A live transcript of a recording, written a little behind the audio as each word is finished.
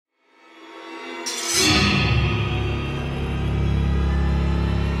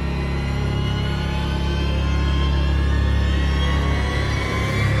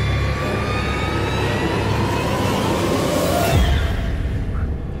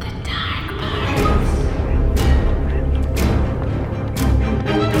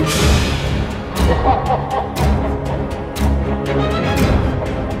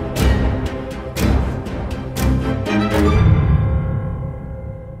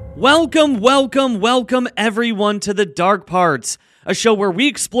Welcome everyone to The Dark Parts, a show where we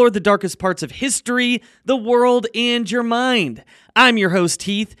explore the darkest parts of history, the world, and your mind. I'm your host,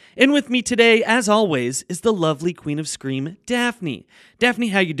 Heath, and with me today, as always, is the lovely Queen of Scream, Daphne. Daphne,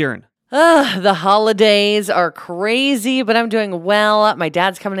 how you doing? The holidays are crazy, but I'm doing well. My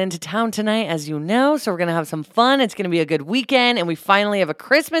dad's coming into town tonight, as you know, so we're going to have some fun. It's going to be a good weekend, and we finally have a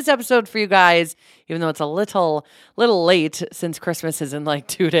Christmas episode for you guys, even though it's a little late since Christmas is in like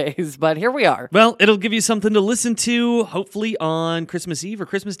 2 days, but here we are. Well, it'll give you something to listen to, hopefully on Christmas Eve or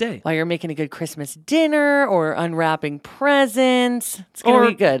Christmas Day. While you're making a good Christmas dinner or unwrapping presents, it's going to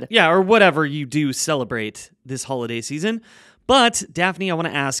be good. Yeah, or whatever you do celebrate this holiday season. But, Daphne, I want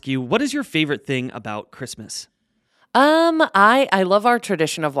to ask you, what is your favorite thing about Christmas? I love our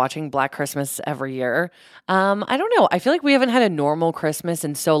tradition of watching Black Christmas every year. I don't know. I feel like we haven't had a normal Christmas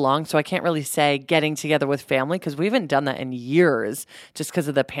in so long, so I can't really say getting together with family because we haven't done that in years just because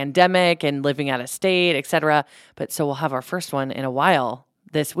of the pandemic and living out of state, etc. But so we'll have our first one in a while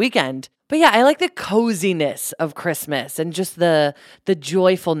this weekend. But yeah, I like the coziness of Christmas and just the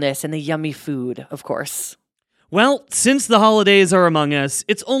joyfulness and the yummy food, of course. Well, since the holidays are among us,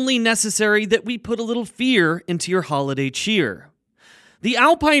 it's only necessary that we put a little fear into your holiday cheer. The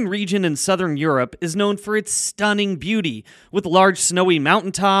Alpine region in southern Europe is known for its stunning beauty, with large snowy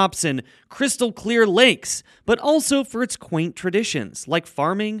mountaintops and crystal clear lakes, but also for its quaint traditions like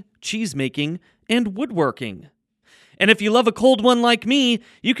farming, cheesemaking, and woodworking. And if you love a cold one like me,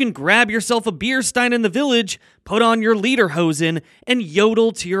 you can grab yourself a beer stein in the village, put on your lederhosen, and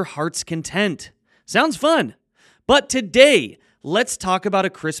yodel to your heart's content. Sounds fun. But today, let's talk about a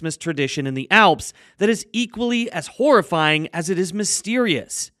Christmas tradition in the Alps that is equally as horrifying as it is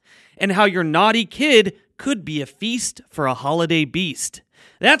mysterious, and how your naughty kid could be a feast for a holiday beast.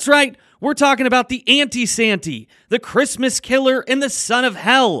 That's right, we're talking about the Anti-Santy, the Christmas killer and the son of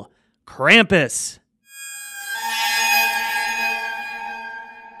hell, Krampus.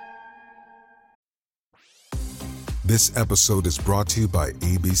 This episode is brought to you by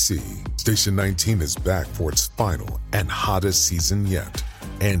ABC. Station 19 is back for its final and hottest season yet.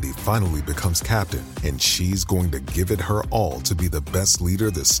 Andy finally becomes captain, and she's going to give it her all to be the best leader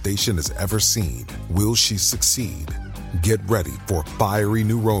the station has ever seen. Will she succeed? Get ready for fiery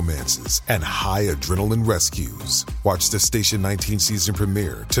new romances and high adrenaline rescues. Watch the Station 19 season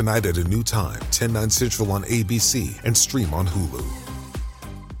premiere tonight at a new time, 10/9 Central on ABC, and stream on Hulu.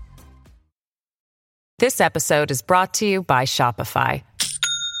 This episode is brought to you by Shopify.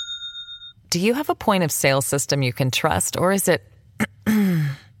 Do you have a point of sale system you can trust, or is it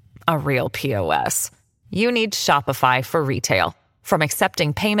a real POS? You need Shopify for retail. From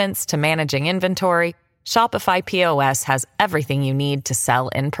accepting payments to managing inventory, Shopify POS has everything you need to sell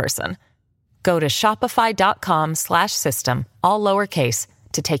in person. Go to shopify.com/system, all lowercase,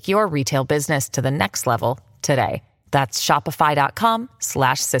 to take your retail business to the next level today. That's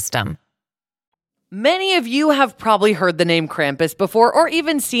shopify.com/system. Many of you have probably heard the name Krampus before or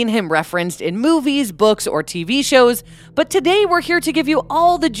even seen him referenced in movies, books, or TV shows, but today we're here to give you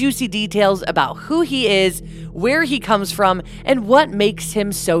all the juicy details about who he is, where he comes from, and what makes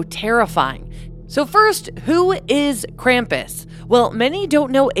him so terrifying. So first, who is Krampus? Well, many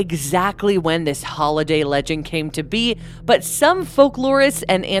don't know exactly when this holiday legend came to be, but some folklorists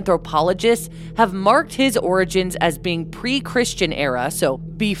and anthropologists have marked his origins as being pre-Christian era, so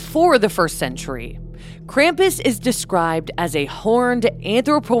before the 1st century. Krampus is described as a horned,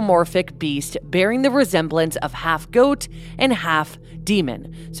 anthropomorphic beast bearing the resemblance of half goat and half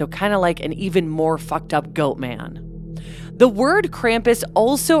demon, so kind of like an even more fucked up goat man. The word Krampus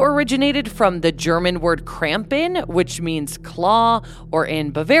also originated from the German word Krampen, which means claw, or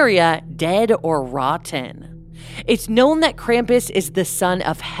in Bavaria, dead or rotten. It's known that Krampus is the son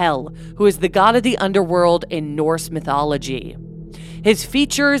of Hel, who is the god of the underworld in Norse mythology. His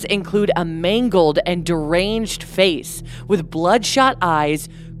features include a mangled and deranged face with bloodshot eyes,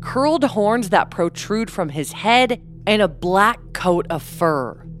 curled horns that protrude from his head, and a black coat of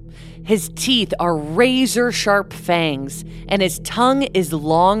fur. His teeth are razor-sharp fangs, and his tongue is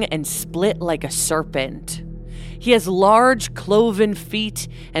long and split like a serpent. He has large cloven feet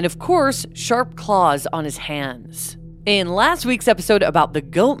and, of course, sharp claws on his hands. In last week's episode about the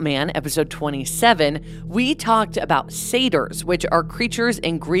Goat Man, episode 27, we talked about satyrs, which are creatures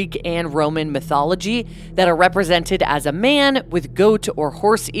in Greek and Roman mythology that are represented as a man with goat or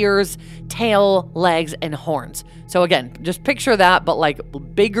horse ears, tail, legs, and horns. So again, just picture that, but like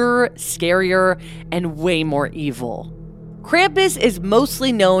bigger, scarier, and way more evil. Krampus is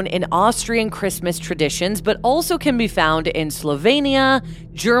mostly known in Austrian Christmas traditions, but also can be found in Slovenia,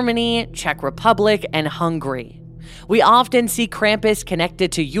 Germany, Czech Republic, and Hungary. We often see Krampus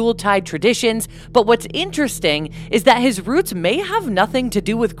connected to Yuletide traditions, but what's interesting is that his roots may have nothing to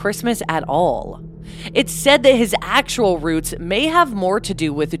do with Christmas at all. It's said that his actual roots may have more to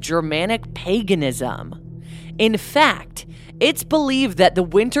do with Germanic paganism. In fact, it's believed that the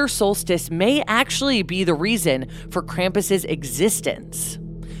winter solstice may actually be the reason for Krampus's existence.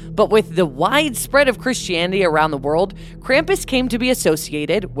 But with the wide spread of Christianity around the world, Krampus came to be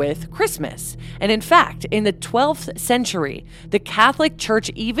associated with Christmas. And in fact, in the 12th century, the Catholic Church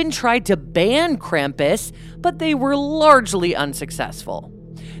even tried to ban Krampus, but they were largely unsuccessful.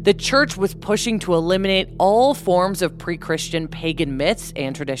 The church was pushing to eliminate all forms of pre-Christian pagan myths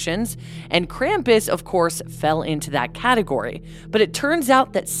and traditions, and Krampus, of course, fell into that category. But it turns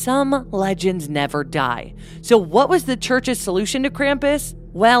out that some legends never die. So what was the church's solution to Krampus?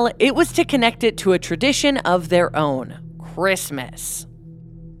 Well, it was to connect it to a tradition of their own, Christmas.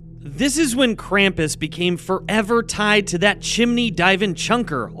 This is when Krampus became forever tied to that chimney-diving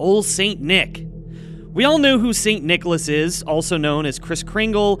chunker, old St. Nick. We all know who St. Nicholas is, also known as Kris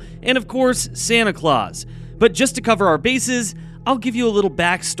Kringle, and of course, Santa Claus. But just to cover our bases, I'll give you a little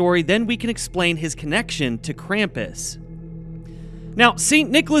backstory, then we can explain his connection to Krampus. Now, St.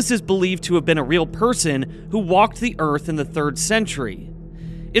 Nicholas is believed to have been a real person who walked the earth in the 3rd century.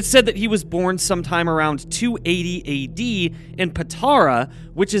 It's said that he was born sometime around 280 AD in Patara,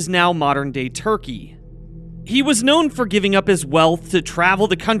 which is now modern-day Turkey. He was known for giving up his wealth to travel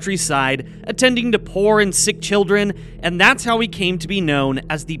the countryside, attending to poor and sick children, and that's how he came to be known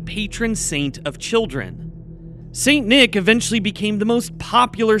as the patron saint of children. St. Nick eventually became the most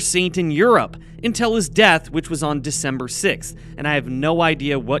popular saint in Europe until his death, which was on December 6th, and I have no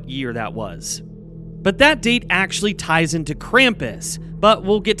idea what year that was. But that date actually ties into Krampus, but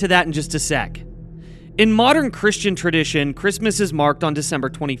we'll get to that in just a sec. In modern Christian tradition, Christmas is marked on December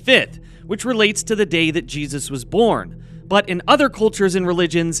 25th, which relates to the day that Jesus was born. But in other cultures and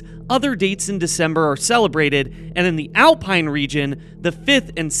religions, other dates in December are celebrated, and in the Alpine region, the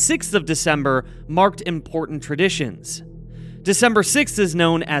 5th and 6th of December marked important traditions. December 6th is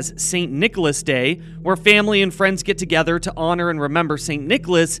known as St. Nicholas Day, where family and friends get together to honor and remember St.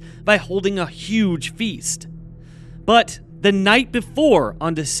 Nicholas by holding a huge feast. But the night before,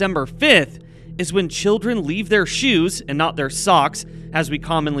 on December 5th, is when children leave their shoes, and not their socks, as we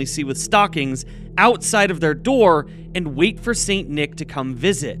commonly see with stockings, outside of their door and wait for St. Nick to come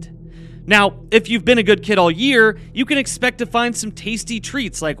visit. Now, if you've been a good kid all year, you can expect to find some tasty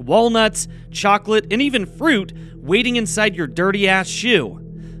treats like walnuts, chocolate, and even fruit waiting inside your dirty-ass shoe.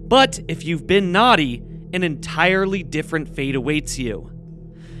 But if you've been naughty, an entirely different fate awaits you.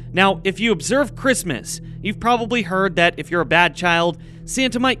 Now, if you observe Christmas, you've probably heard that if you're a bad child,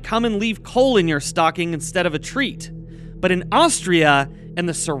 Santa might come and leave coal in your stocking instead of a treat. But in Austria and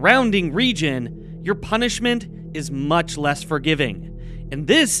the surrounding region, your punishment is much less forgiving. And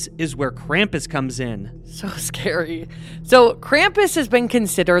this is where Krampus comes in. So scary. So Krampus has been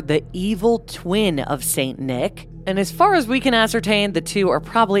considered the evil twin of St. Nick, and as far as we can ascertain, the two are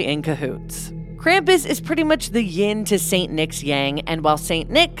probably in cahoots. Krampus is pretty much the yin to St. Nick's yang, and while St.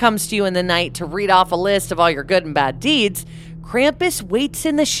 Nick comes to you in the night to read off a list of all your good and bad deeds, Krampus waits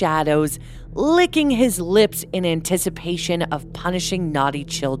in the shadows, licking his lips in anticipation of punishing naughty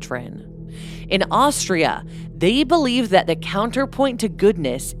children. In Austria, they believe that the counterpoint to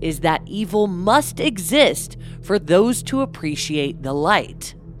goodness is that evil must exist for those to appreciate the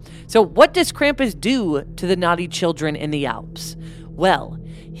light. So what does Krampus do to the naughty children in the Alps? Well,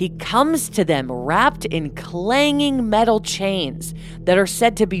 he comes to them wrapped in clanging metal chains that are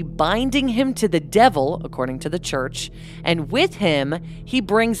said to be binding him to the devil, according to the church, and with him, he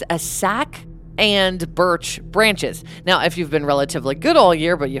brings a sack and birch branches. Now, if you've been relatively good all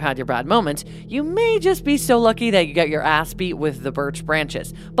year, but you had your bad moments, you may just be so lucky that you got your ass beat with the birch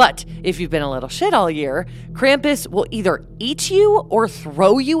branches. But if you've been a little shit all year, Krampus will either eat you or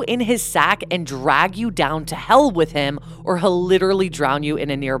throw you in his sack and drag you down to hell with him, or he'll literally drown you in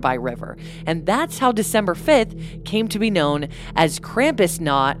a nearby river. And that's how December 5th came to be known as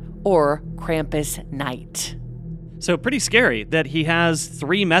Krampusnacht or Krampus Night. So pretty scary that he has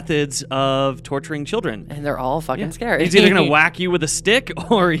 3 methods of torturing children. And they're all fucking scary. He's either going to whack you with a stick,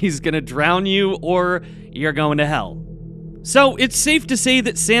 or he's going to drown you, or you're going to hell. So it's safe to say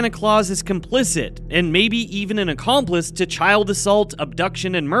that Santa Claus is complicit, and maybe even an accomplice to child assault,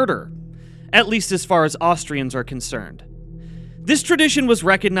 abduction, and murder. At least as far as Austrians are concerned. This tradition was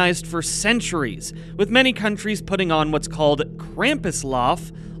recognized for centuries, with many countries putting on what's called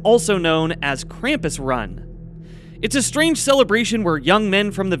Krampuslauf, also known as Krampus Run. It's a strange celebration where young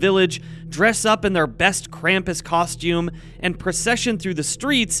men from the village dress up in their best Krampus costume and procession through the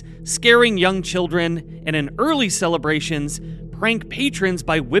streets, scaring young children, and in early celebrations, prank patrons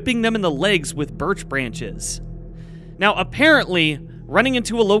by whipping them in the legs with birch branches. Now, apparently, running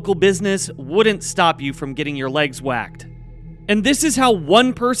into a local business wouldn't stop you from getting your legs whacked. And this is how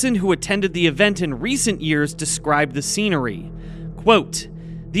one person who attended the event in recent years described the scenery. Quote,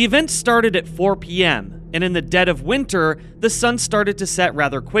 "The event started at 4 p.m., and in the dead of winter, the sun started to set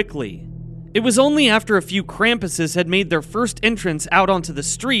rather quickly. It was only after a few Krampuses had made their first entrance out onto the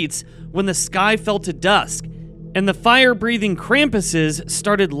streets when the sky fell to dusk, and the fire-breathing Krampuses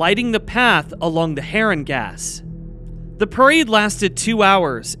started lighting the path along the Herrengasse. The parade lasted 2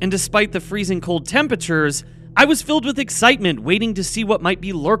 hours, and despite the freezing cold temperatures, I was filled with excitement waiting to see what might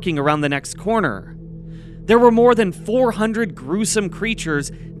be lurking around the next corner. There were more than 400 gruesome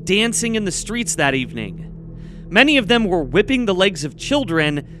creatures dancing in the streets that evening. Many of them were whipping the legs of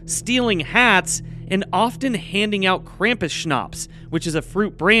children, stealing hats, and often handing out Krampus schnapps, which is a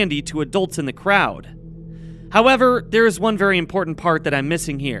fruit brandy, to adults in the crowd. However, there is one very important part that I'm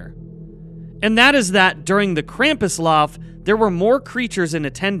missing here. And that is that during the Krampuslauf, there were more creatures in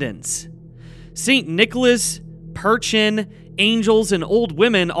attendance. St. Nicholas, Perchen, angels, and old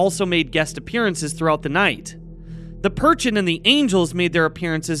women also made guest appearances throughout the night. The Perchen and the angels made their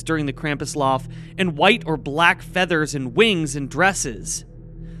appearances during the Krampuslauf in white or black feathers and wings and dresses.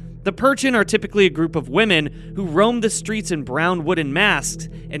 The Perchen are typically a group of women who roam the streets in brown wooden masks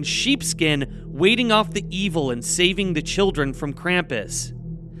and sheepskin, warding off the evil and saving the children from Krampus.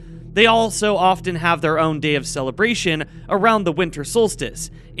 They also often have their own day of celebration around the winter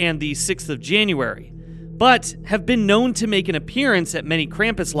solstice and the 6th of January, but have been known to make an appearance at many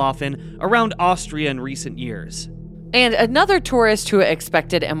Krampuslaufen around Austria in recent years. And another tourist who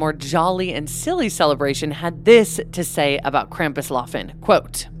expected a more jolly and silly celebration had this to say about Krampuslaufen,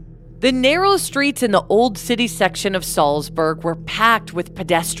 quote, "The narrow streets in the old city section of Salzburg were packed with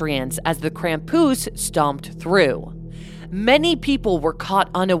pedestrians as the Krampus stomped through. Many people were caught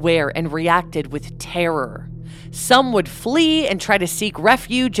unaware and reacted with terror. Some would flee and try to seek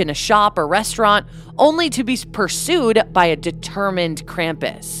refuge in a shop or restaurant, only to be pursued by a determined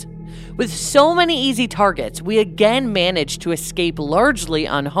Krampus. With so many easy targets, we again managed to escape largely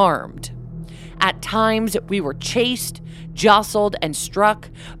unharmed. At times, we were chased, jostled, and struck,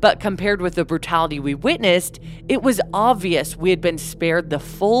 but compared with the brutality we witnessed, it was obvious we had been spared the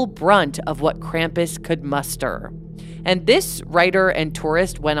full brunt of what Krampus could muster." And this writer and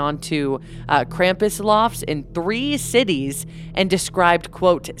tourist went on to Krampuslaufen in 3 cities and described,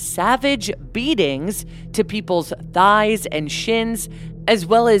 quote, "savage beatings to people's thighs and shins, as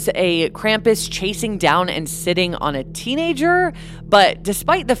well as a Krampus chasing down and sitting on a teenager. But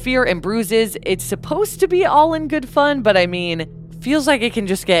despite the fear and bruises, it's supposed to be all in good fun, but I mean, feels like it can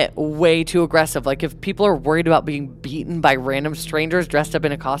just get way too aggressive. Like, if people are worried about being beaten by random strangers dressed up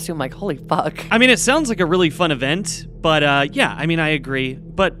in a costume, like, holy fuck." I mean, it sounds like a really fun event, but yeah, I mean, I agree.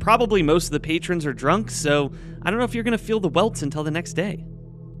 But probably most of the patrons are drunk, so I don't know if you're going to feel the welts until the next day.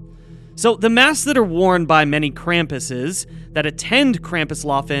 So the masks that are worn by many Krampuses that attend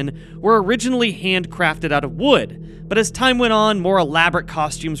Krampuslaufen were originally handcrafted out of wood, but as time went on, more elaborate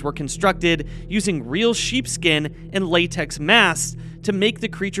costumes were constructed using real sheepskin and latex masks to make the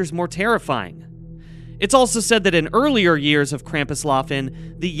creatures more terrifying. It's also said that in earlier years of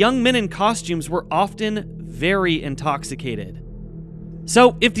Krampuslaufen, the young men in costumes were often very intoxicated.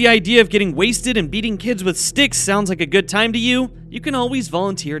 So, if the idea of getting wasted and beating kids with sticks sounds like a good time to you, you can always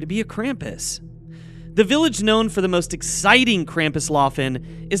volunteer to be a Krampus. The village known for the most exciting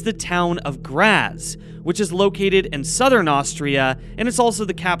Krampuslaufen is the town of Graz, which is located in southern Austria, and it's also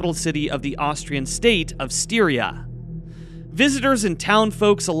the capital city of the Austrian state of Styria. Visitors and town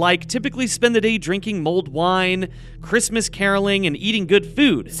folks alike typically spend the day drinking mulled wine, Christmas caroling, and eating good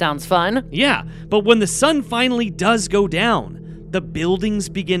food. Sounds fun. Yeah, but when the sun finally does go down, the buildings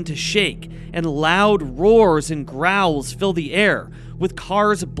begin to shake, and loud roars and growls fill the air, with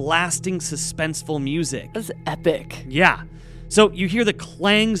cars blasting suspenseful music. That's epic. Yeah. So you hear the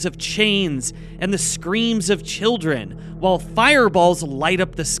clangs of chains and the screams of children, while fireballs light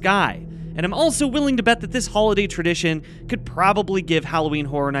up the sky. And I'm also willing to bet that this holiday tradition could probably give Halloween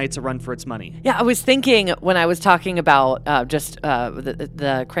Horror Nights a run for its money. Yeah, I was thinking when I was talking about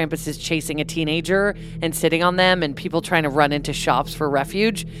the Krampuses chasing a teenager and sitting on them and people trying to run into shops for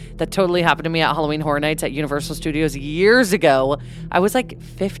refuge. That totally happened to me at Halloween Horror Nights at Universal Studios years ago. I was like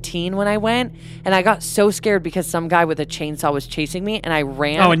 15 when I went, and I got so scared because some guy with a chainsaw was chasing me, and I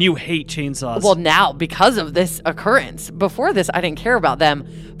ran. Oh, and you hate chainsaws. Well, now, because of this occurrence. Before this, I didn't care about them.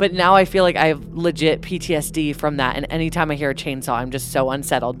 But now I feel like I have legit PTSD from that. And anytime I hear a chainsaw, I'm just so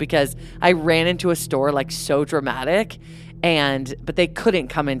unsettled because I ran into a store like so dramatic, but they couldn't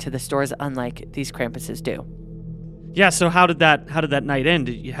come into the stores unlike these Krampuses do. Yeah, so how did that night end?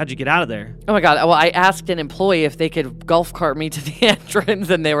 How'd you get out of there? Oh my God. Well, I asked an employee if they could golf cart me to the entrance,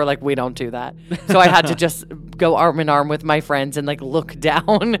 and they were like, we don't do that. So I had to just go arm in arm with my friends and like look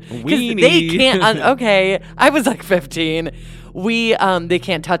down. Because they can't, okay, I was like 15. They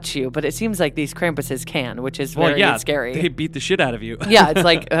can't touch you, but it seems like these Krampuses can, which is very scary. They beat the shit out of you. Yeah, it's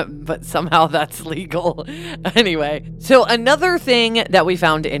like, but somehow that's legal. Anyway, so another thing that we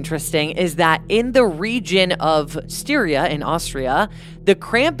found interesting is that in the region of Styria in Austria, the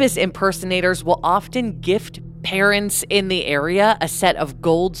Krampus impersonators will often gift parents in the area a set of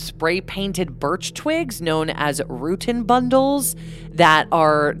gold spray-painted birch twigs known as Ruten bundles that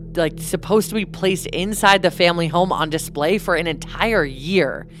are like supposed to be placed inside the family home on display for an entire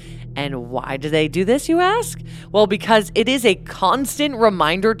year. And why do they do this, you ask? Well, because it is a constant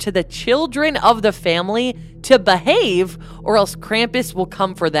reminder to the children of the family to behave, or else Krampus will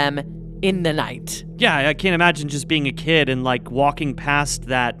come for them in the night. Yeah, I can't imagine just being a kid and like walking past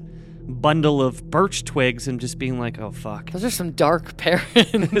that bundle of birch twigs and just being like, oh fuck. Those are some dark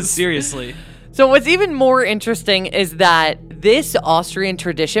parents. Seriously. So what's even more interesting is that this Austrian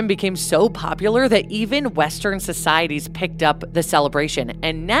tradition became so popular that even Western societies picked up the celebration.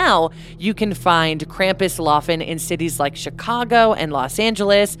 And now you can find Krampuslaufen in cities like Chicago and Los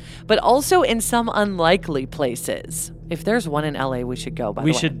Angeles, but also in some unlikely places. If there's one in LA, we should go, by the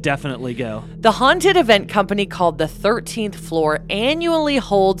way. We should definitely go. The haunted event company called the 13th Floor annually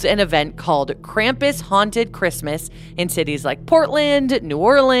holds an event called Krampus Haunted Christmas in cities like Portland, New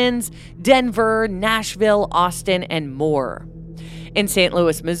Orleans, Denver, Nashville, Austin, and more. In St.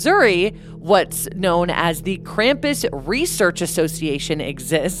 Louis, Missouri, what's known as the Krampus Research Association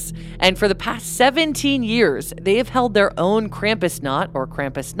exists, and for the past 17 years, they have held their own Krampusnacht, or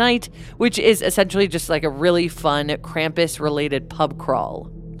Krampus Night, which is essentially just like a really fun Krampus-related pub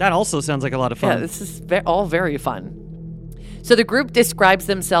crawl. That also sounds like a lot of fun. Yeah, this is all very fun. So the group describes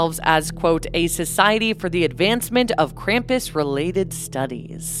themselves as, quote, a society for the advancement of Krampus-related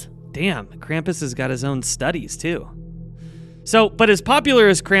studies. Damn, Krampus has got his own studies, too. So, but as popular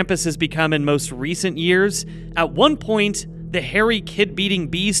as Krampus has become in most recent years, at one point, the hairy kid-beating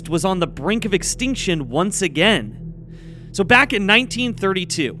beast was on the brink of extinction once again. So back in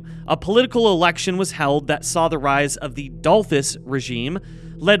 1932, a political election was held that saw the rise of the Dollfuss regime,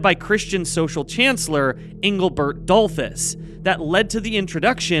 led by Christian social chancellor Engelbert Dollfuss, that led to the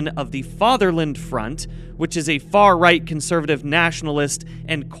introduction of the Fatherland Front, which is a far-right conservative nationalist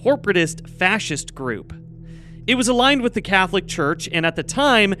and corporatist fascist group. It was aligned with the Catholic Church and at the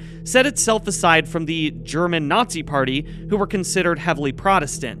time set itself aside from the German Nazi Party, who were considered heavily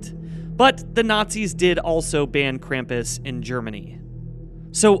Protestant. But the Nazis did also ban Krampus in Germany.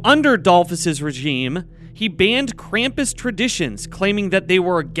 So under Dollfuss's regime, he banned Krampus traditions, claiming that they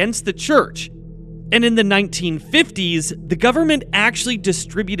were against the church. And in the 1950s, the government actually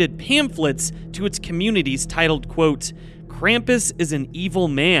distributed pamphlets to its communities titled, quote, Krampus is an evil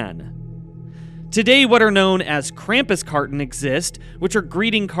man. Today, what are known as Krampuskarten exist, which are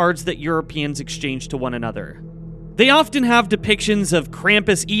greeting cards that Europeans exchange to one another. They often have depictions of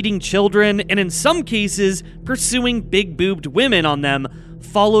Krampus eating children, and in some cases, pursuing big-boobed women on them,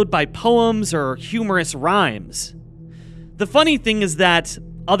 followed by poems or humorous rhymes. The funny thing is that,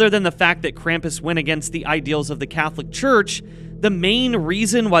 other than the fact that Krampus went against the ideals of the Catholic Church, the main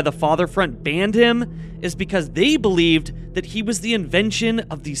reason why the Father Front banned him is because they believed that he was the invention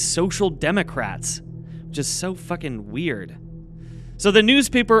of the Social Democrats, which is so fucking weird. So the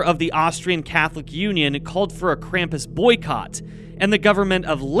newspaper of the Austrian Catholic Union called for a Krampus boycott, and the government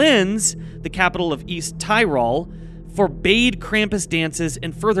of Linz, the capital of East Tyrol, forbade Krampus dances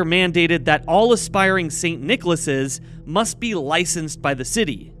and further mandated that all aspiring St. Nicholases must be licensed by the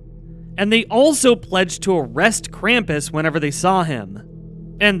city. And they also pledged to arrest Krampus whenever they saw him.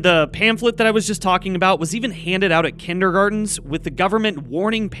 And the pamphlet that I was just talking about was even handed out at kindergartens, with the government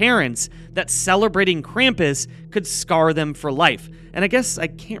warning parents that celebrating Krampus could scar them for life. And I guess I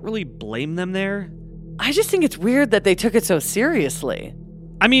can't really blame them there. I just think it's weird that they took it so seriously.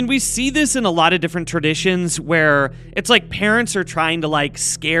 I mean, we see this in a lot of different traditions where it's like parents are trying to like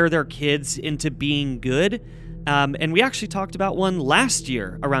scare their kids into being good. And we actually talked about one last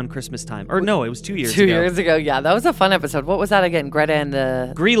year around Christmas time. Or no, it was 2 years ago. 2 years ago, yeah. That was a fun episode. What was that again? Greta and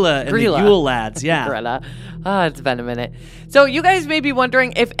the... Grilla and the Yule Lads, yeah. Greta. Oh, it's been a minute. So you guys may be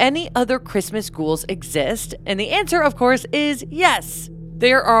wondering if any other Christmas ghouls exist. And the answer, of course, is yes.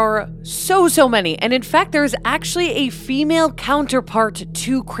 There are so many, and in fact, there's actually a female counterpart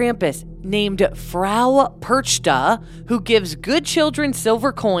to Krampus named Frau Perchta, who gives good children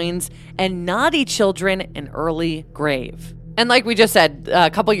silver coins and naughty children an early grave. And like we just said,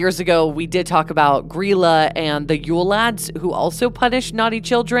 a couple years ago, we did talk about Grilla and the Yule Lads, who also punish naughty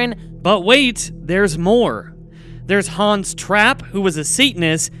children. But wait, there's more. There's Hans Trapp, who was a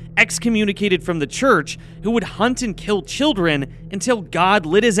Satanist, excommunicated from the church, who would hunt and kill children until God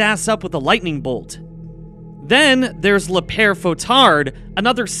lit his ass up with a lightning bolt. Then there's Le Père Fouettard,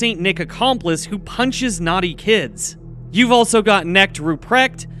 another Saint Nick accomplice who punches naughty kids. You've also got Knecht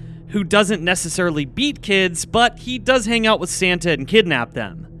Ruprecht, who doesn't necessarily beat kids, but he does hang out with Santa and kidnap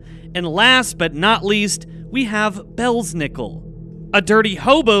them. And last but not least, we have Belsnickel, a dirty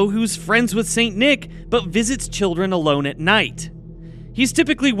hobo who's friends with Saint Nick but visits children alone at night. He's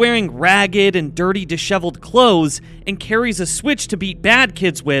typically wearing ragged and dirty disheveled clothes and carries a switch to beat bad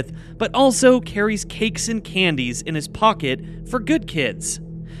kids with, but also carries cakes and candies in his pocket for good kids.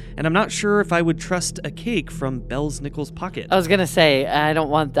 And I'm not sure if I would trust a cake from Belsnickel's pocket. I was gonna say, I don't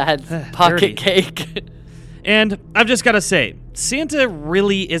want that pocket cake. And I've just gotta say, Santa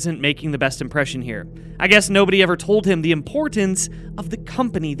really isn't making the best impression here. I guess nobody ever told him the importance of the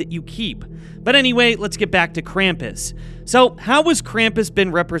company that you keep. But anyway, let's get back to Krampus. So, how has Krampus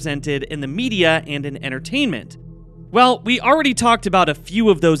been represented in the media and in entertainment? Well, we already talked about a few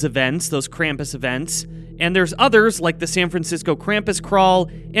of those events, those Krampus events, and there's others like the San Francisco Krampus Crawl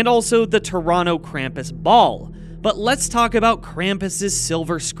and also the Toronto Krampus Ball. But let's talk about Krampus's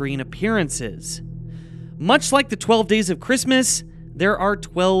silver screen appearances. Much like the 12 Days of Christmas, there are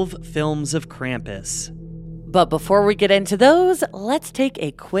 12 films of Krampus. But before we get into those, let's take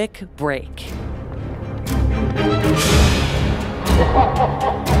a quick break.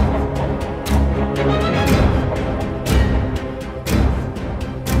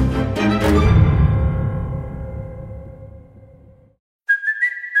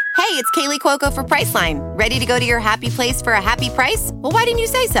 Hey, it's Kaylee Cuoco for Priceline. Ready to go to your happy place for a happy price? Well, why didn't you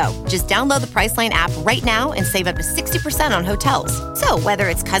say so? Just download the Priceline app right now and save up to 60% on hotels. So whether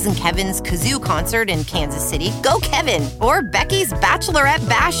it's Cousin Kevin's Kazoo Concert in Kansas City, go Kevin, or Becky's Bachelorette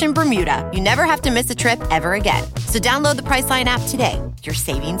Bash in Bermuda, you never have to miss a trip ever again. So download the Priceline app today. Your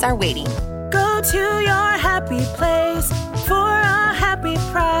savings are waiting. Go to your happy place for a happy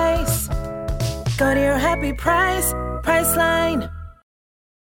price. Go to your happy price, Priceline.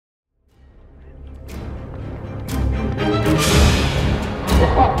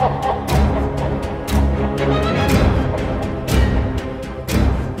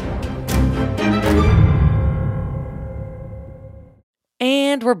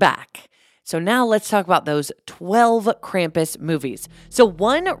 And we're back. So now let's talk about those 12 Krampus movies. So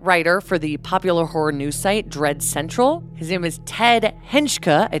one writer for the popular horror news site Dread Central, his name is Ted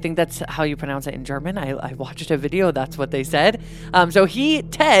Henschke. I think that's how you pronounce it in German. I watched a video, that's what they said.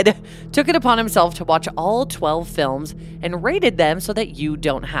 Ted, took it upon himself to watch all 12 films and rated them so that you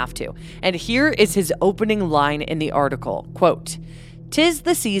don't have to. And here is his opening line in the article, quote, "'Tis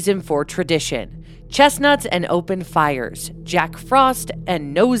the season for tradition. Chestnuts and open fires, Jack Frost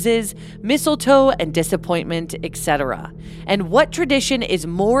and noses, mistletoe and disappointment, etc. And what tradition is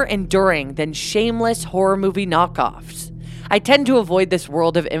more enduring than shameless horror movie knockoffs? I tend to avoid this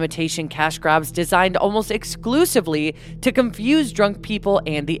world of imitation cash grabs designed almost exclusively to confuse drunk people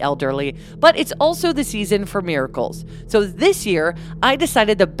and the elderly, but it's also the season for miracles. So this year, I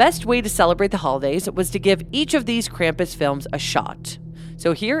decided the best way to celebrate the holidays was to give each of these Krampus films a shot."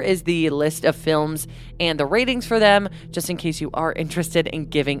 So here is the list of films and the ratings for them, just in case you are interested in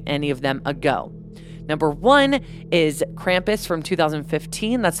giving any of them a go. Number 1 is Krampus from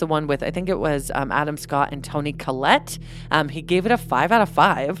 2015. That's the one with, I think it was Adam Scott and Toni Collette. He gave it a 5 out of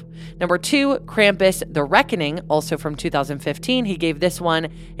 5. Number 2, Krampus The Reckoning, also from 2015. He gave this one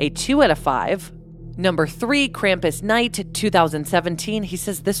a 2 out of 5. Number 3, Krampus Night, 2017. He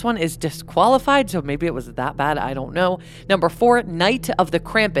says this one is disqualified, so maybe it was that bad. I don't know. Number 4, Night of the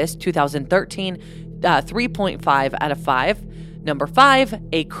Krampus, 2013, 3.5 out of 5. Number 5,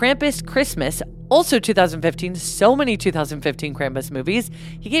 A Krampus Christmas, also 2015. So many 2015 Krampus movies.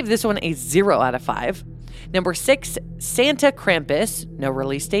 He gave this one a 0 out of 5. Number 6, Santa Krampus, no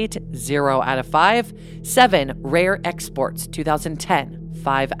release date, 0 out of 5. 7, Rare Exports, 2010.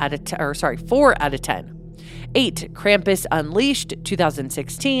 4 out of 10. 8, Krampus Unleashed,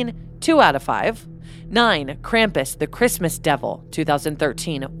 2016, 2 out of 5. 9, Krampus the Christmas Devil,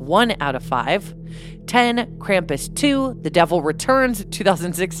 2013, 1 out of 5. 10, Krampus 2, The Devil Returns,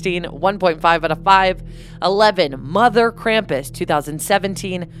 2016, 1.5 out of 5. 11, Mother Krampus,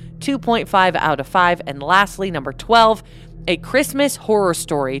 2017, 2.5 out of 5. And lastly, number 12, A Christmas Horror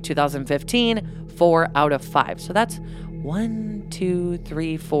Story 2015, 4 out of 5. So that's 4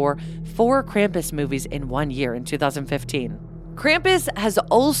 Krampus movies in 1 year in 2015. Krampus has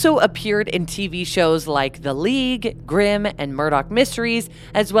also appeared in TV shows like The League, Grimm, and Murdoch Mysteries,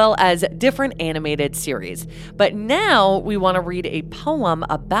 as well as different animated series. But now we want to read a poem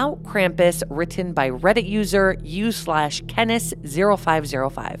about Krampus written by Reddit user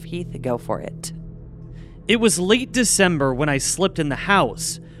u/Kennis0505. Heath, go for it. It was late December when I slipped in the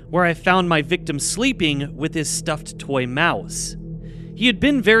house, where I found my victim sleeping with his stuffed toy mouse. He had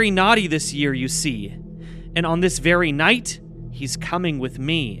been very naughty this year, you see, and on this very night, he's coming with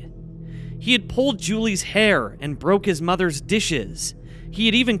me. He had pulled Julie's hair and broke his mother's dishes. He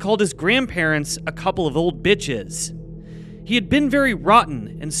had even called his grandparents a couple of old bitches. He had been very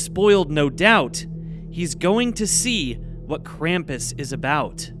rotten and spoiled, no doubt. He's going to see what Krampus is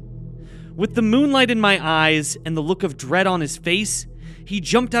about. With the moonlight in my eyes and the look of dread on his face, he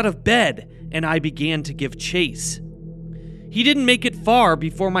jumped out of bed and I began to give chase. He didn't make it far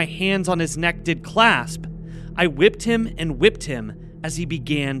before my hands on his neck did clasp. I whipped him and whipped him as he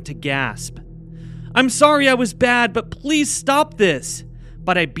began to gasp. I'm sorry I was bad, but please stop this.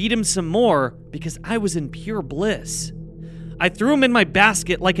 But I beat him some more because I was in pure bliss. I threw him in my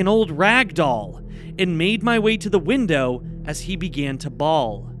basket like an old rag doll and made my way to the window as he began to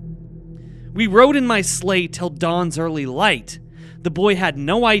bawl. We rode in my sleigh till dawn's early light. The boy had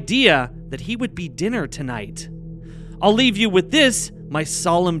no idea that he would be dinner tonight. I'll leave you with this, my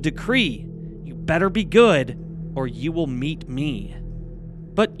solemn decree. You better be good, or you will meet me.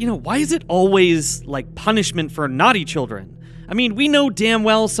 But, why is it always like punishment for naughty children? I mean, we know damn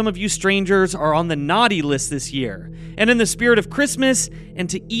well some of you strangers are on the naughty list this year. And in the spirit of Christmas, and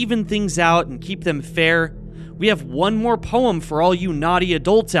to even things out and keep them fair, we have one more poem for all you naughty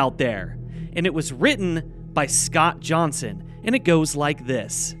adults out there. And it was written by Scott Johnson, and it goes like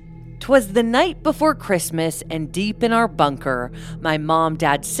this. 'Twas the night before Christmas, and deep in our bunker, my mom,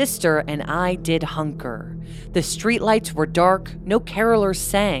 dad, sister, and I did hunker. The streetlights were dark, no carolers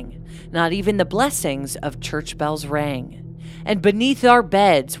sang, not even the blessings of church bells rang. And beneath our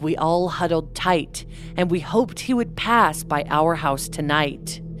beds we all huddled tight, and we hoped he would pass by our house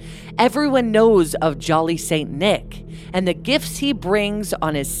tonight. Everyone knows of jolly Saint Nick, and the gifts he brings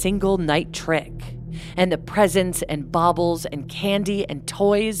on his single night trick, and the presents and baubles and candy and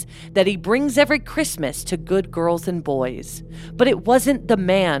toys that he brings every Christmas to good girls and boys. But it wasn't the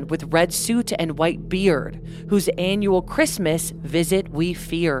man with red suit and white beard, whose annual Christmas visit we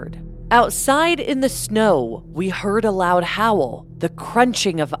feared. Outside in the snow, we heard a loud howl, the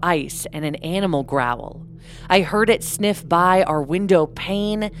crunching of ice and an animal growl. I heard it sniff by our window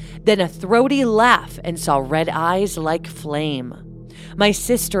pane, then a throaty laugh and saw red eyes like flame. My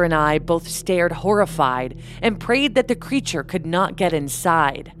sister and I both stared horrified and prayed that the creature could not get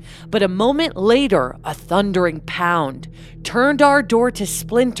inside. But a moment later, a thundering pound turned our door to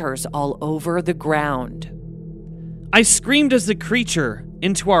splinters all over the ground. I screamed as the creature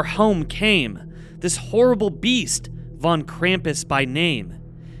into our home came, this horrible beast, Von Krampus by name.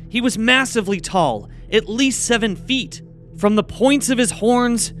 He was massively tall, at least 7 feet, from the points of his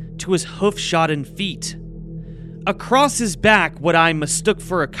horns to his hoof-shodden feet. Across his back, what I mistook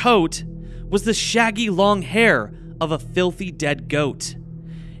for a coat, was the shaggy long hair of a filthy dead goat.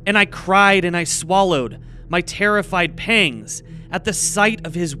 And I cried and I swallowed my terrified pangs at the sight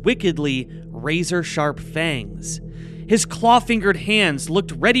of his wickedly razor-sharp fangs. His claw-fingered hands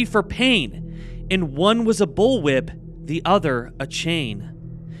looked ready for pain, and one was a bullwhip, the other a chain.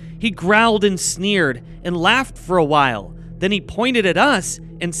 He growled and sneered and laughed for a while. Then he pointed at us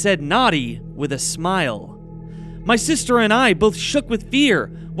and said naughty with a smile. My sister and I both shook with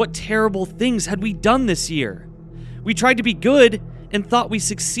fear. What terrible things had we done this year? We tried to be good and thought we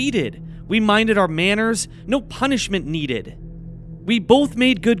succeeded. We minded our manners, no punishment needed. We both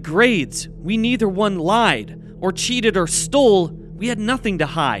made good grades. We neither one lied or cheated or stole. We had nothing to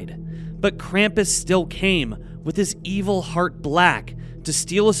hide. But Krampus still came with his evil heart black to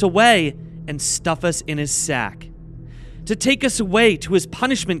steal us away and stuff us in his sack. To take us away to his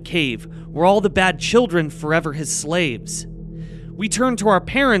punishment cave where all the bad children forever his slaves. We turned to our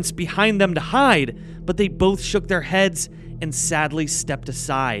parents behind them to hide, but they both shook their heads and sadly stepped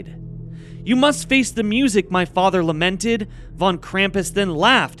aside. You must face the music, my father lamented. Von Krampus then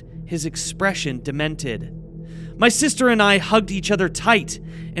laughed, his expression demented. My sister and I hugged each other tight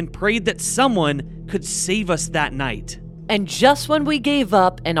and prayed that someone could save us that night. And just when we gave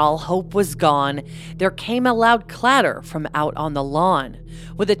up and all hope was gone, there came a loud clatter from out on the lawn.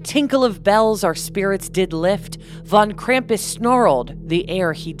 With a tinkle of bells our spirits did lift, Von Krampus snarled, the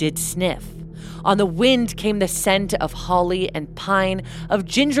air he did sniff. On the wind came the scent of holly and pine, of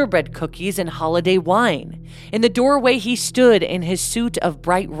gingerbread cookies and holiday wine. In the doorway he stood in his suit of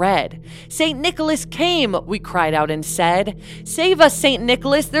bright red. "St. Nicholas came," we cried out and said. "Save us, St.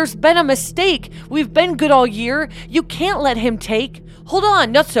 Nicholas, there's been a mistake. We've been good all year. You can't let him take." "Hold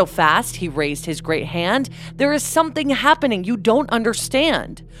on, not so fast," he raised his great hand. "There is something happening you don't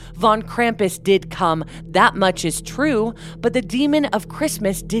understand. Von Krampus did come, that much is true, but the demon of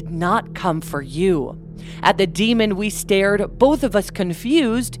Christmas did not come for you." At the demon we stared, both of us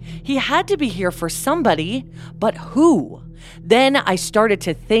confused. He had to be here for somebody, but who? Then I started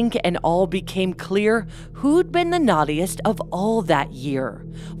to think and all became clear who'd been the naughtiest of all that year.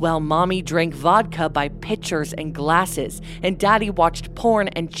 Well, Mommy drank vodka by pitchers and glasses, and Daddy watched porn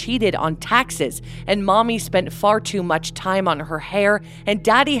and cheated on taxes, and Mommy spent far too much time on her hair, and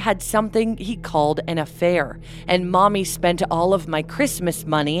Daddy had something he called an affair, and Mommy spent all of my Christmas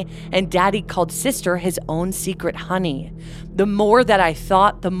money, and Daddy called Sister his own secret honey. The more that I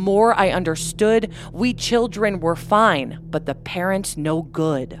thought, the more I understood. We children were fine, but the parents no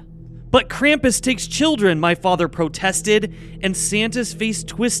good. "But Krampus takes children," my father protested, and Santa's face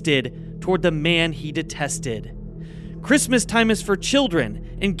twisted toward the man he detested. "Christmas time is for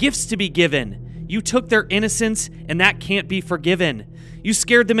children, and gifts to be given. You took their innocence, and that can't be forgiven. You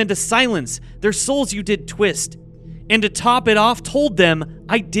scared them into silence, their souls you did twist. And to top it off, told them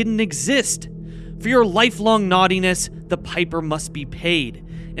I didn't exist. For your lifelong naughtiness, the piper must be paid,"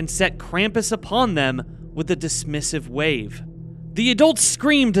 and set Krampus upon them with a dismissive wave. The adults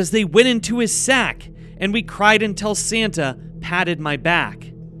screamed as they went into his sack, and we cried until Santa patted my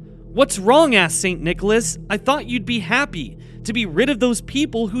back. "What's wrong?" asked St. Nicholas. "I thought you'd be happy to be rid of those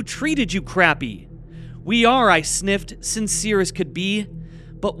people who treated you crappy." "We are," I sniffed, sincere as could be.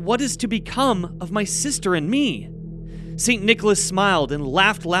 "But what is to become of my sister and me?" St. Nicholas smiled and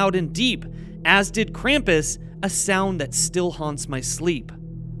laughed loud and deep, as did Krampus, a sound that still haunts my sleep.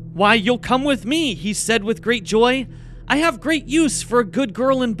 "Why, you'll come with me," he said with great joy. "I have great use for a good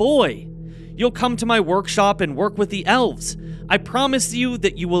girl and boy. You'll come to my workshop and work with the elves. I promise you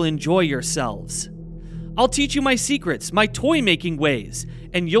that you will enjoy yourselves. I'll teach you my secrets, my toy-making ways,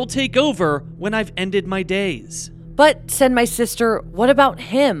 and you'll take over when I've ended my days." "But," said my sister, "what about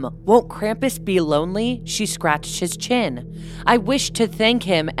him? Won't Krampus be lonely?" She scratched his chin. "I wish to thank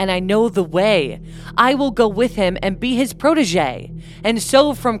him, and I know the way. I will go with him and be his protege." And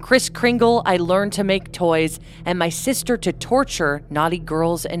so from Kris Kringle I learned to make toys, and my sister to torture naughty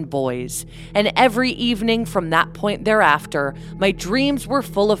girls and boys. And every evening from that point thereafter, my dreams were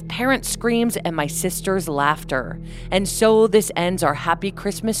full of parent screams and my sister's laughter. And so this ends our happy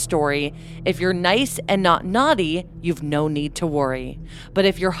Christmas story. If you're nice and not naughty, you've no need to worry. But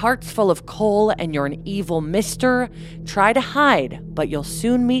if your heart's full of coal and you're an evil mister, try to hide, but you'll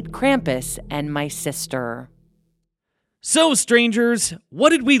soon meet Krampus and my sister. So, strangers, what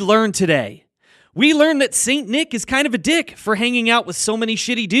did we learn today? We learned that St. Nick is kind of a dick for hanging out with so many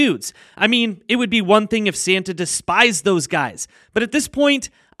shitty dudes. I mean, it would be one thing if Santa despised those guys, but at this point,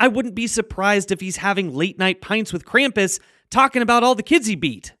 I wouldn't be surprised if he's having late-night pints with Krampus talking about all the kids he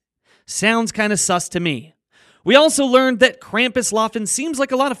beat. Sounds kind of sus to me. We also learned that Krampus often seems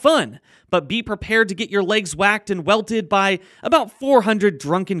like a lot of fun, but be prepared to get your legs whacked and welted by about 400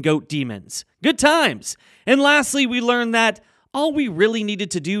 drunken goat demons. Good times! And lastly, we learned that all we really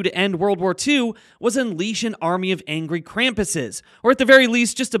needed to do to end World War II was unleash an army of angry Krampuses, or at the very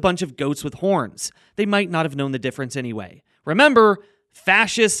least, just a bunch of goats with horns. They might not have known the difference anyway. Remember,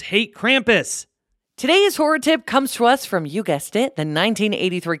 fascists hate Krampus! Today's horror tip comes to us from, you guessed it, the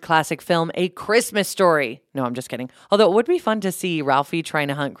 1983 classic film A Christmas Story. No, I'm just kidding. Although it would be fun to see Ralphie trying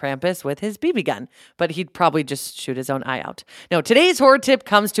to hunt Krampus with his BB gun, but he'd probably just shoot his own eye out. No, today's horror tip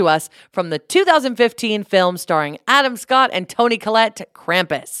comes to us from the 2015 film starring Adam Scott and Toni Collette,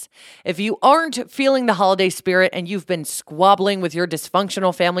 Krampus. If you aren't feeling the holiday spirit and you've been squabbling with your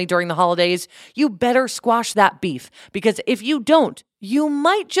dysfunctional family during the holidays, you better squash that beef, because if you don't, you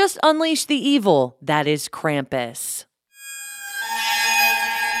might just unleash the evil that is Krampus.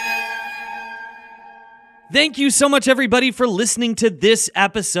 Thank you so much, everybody, for listening to this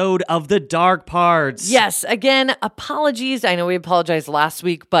episode of The Dark Parts. Yes, again, apologies. I know we apologized last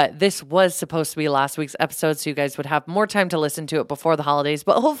week, but this was supposed to be last week's episode, so you guys would have more time to listen to it before the holidays,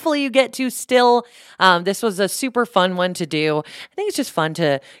 but hopefully you get to still. This was a super fun one to do. I think it's just fun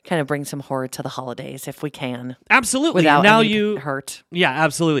to kind of bring some horror to the holidays if we can. Absolutely. Without now any hurt. Yeah,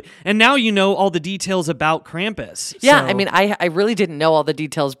 absolutely. And now you know all the details about Krampus. Yeah, so. I mean, I really didn't know all the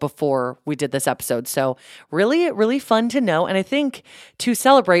details before we did this episode, so really, really fun to know. And I think to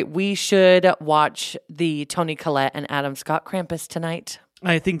celebrate, we should watch the Toni Collette and Adam Scott Krampus tonight.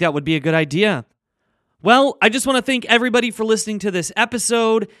 I think that would be a good idea. Well, I just want to thank everybody for listening to this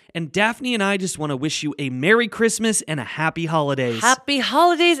episode, and Daphne and I just want to wish you a Merry Christmas and a Happy Holidays. Happy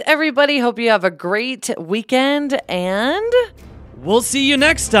holidays, everybody. Hope you have a great weekend, and we'll see you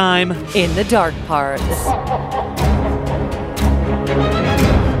next time in the dark parts.